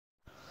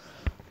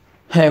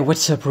Hey,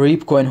 what's up,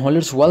 Reef coin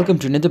holders? Welcome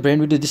to another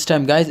brand video. This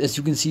time, guys, as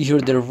you can see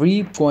here, the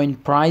Reef coin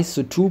price,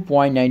 so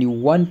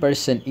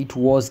 2.91% it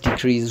was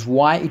decreased.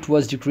 Why it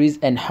was decreased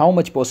and how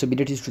much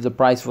possibilities to the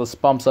price was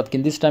pumps up?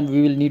 Can this time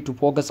we will need to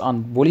focus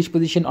on bullish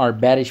position or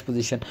bearish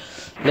position?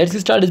 Let's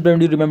get started this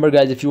brand video. Remember,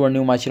 guys, if you are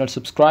new to my channel,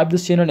 subscribe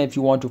this channel. And if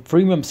you want to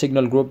premium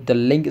signal group, the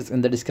link is in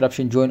the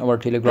description. Join our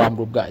Telegram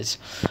group, guys.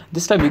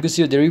 This time you can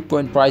see the Reef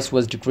coin price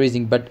was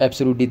decreasing, but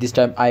absolutely this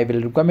time I will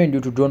recommend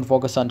you to don't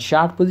focus on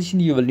short position.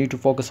 You will need to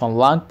focus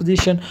on long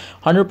position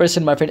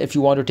 100%, my friend. If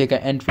you want to take an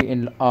entry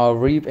in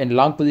Reef in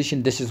long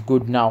position, this is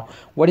good. Now,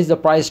 what is the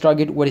price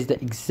target? What is the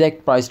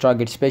exact price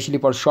target, especially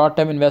for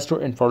short-term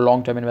investor and for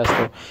long-term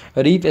investor?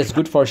 Reef is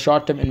good for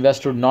short-term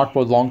investor, not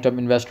for long-term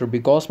investor,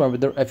 because my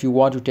brother, if you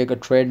want to take a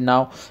trade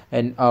now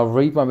and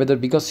Reef, my brother,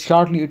 because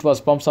shortly it was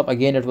pumps up,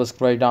 again it was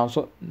right down,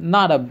 so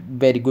not a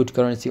very good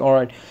currency, all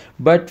right.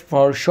 But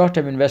for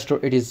short-term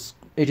investor, it is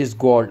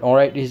gold, all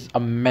right. It is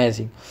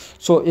amazing.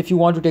 So if you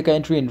want to take an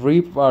entry in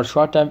Reef or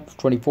short time,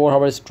 24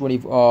 hours,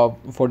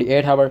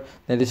 48 hour,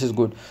 then this is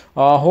good.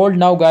 Hold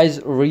now, guys.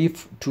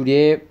 Reef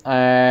today,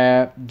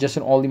 just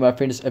and only, my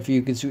friends, if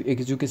you can see,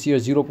 as you can see here,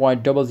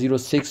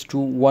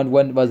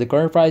 0.006211 was the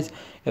current price.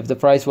 If the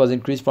price was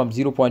increased from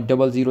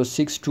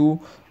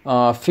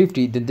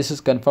 0.006250, then this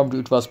is confirmed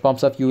it was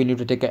pumps up. You will need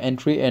to take an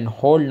entry and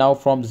hold now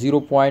from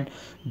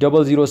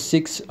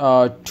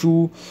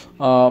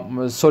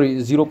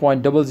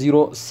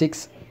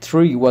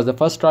 0.0063 was the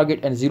first target,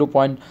 and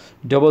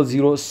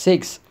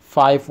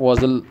 0.0065 was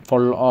the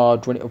for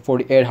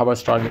 48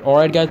 hours target. All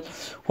right,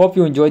 guys, hope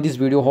you enjoyed this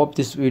video. Hope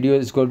this video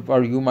is good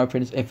for you, my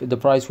friends. If the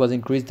price was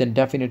increased, then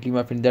definitely,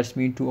 my friend, that's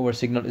mean to our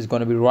signal is going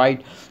to be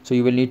right. So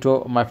you will need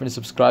to, my friend,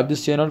 subscribe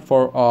this channel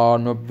for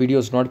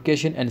videos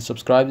notification, and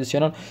subscribe this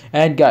channel.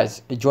 And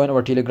guys, join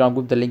our Telegram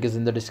group. The link is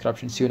in the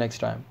description. See you next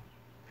time.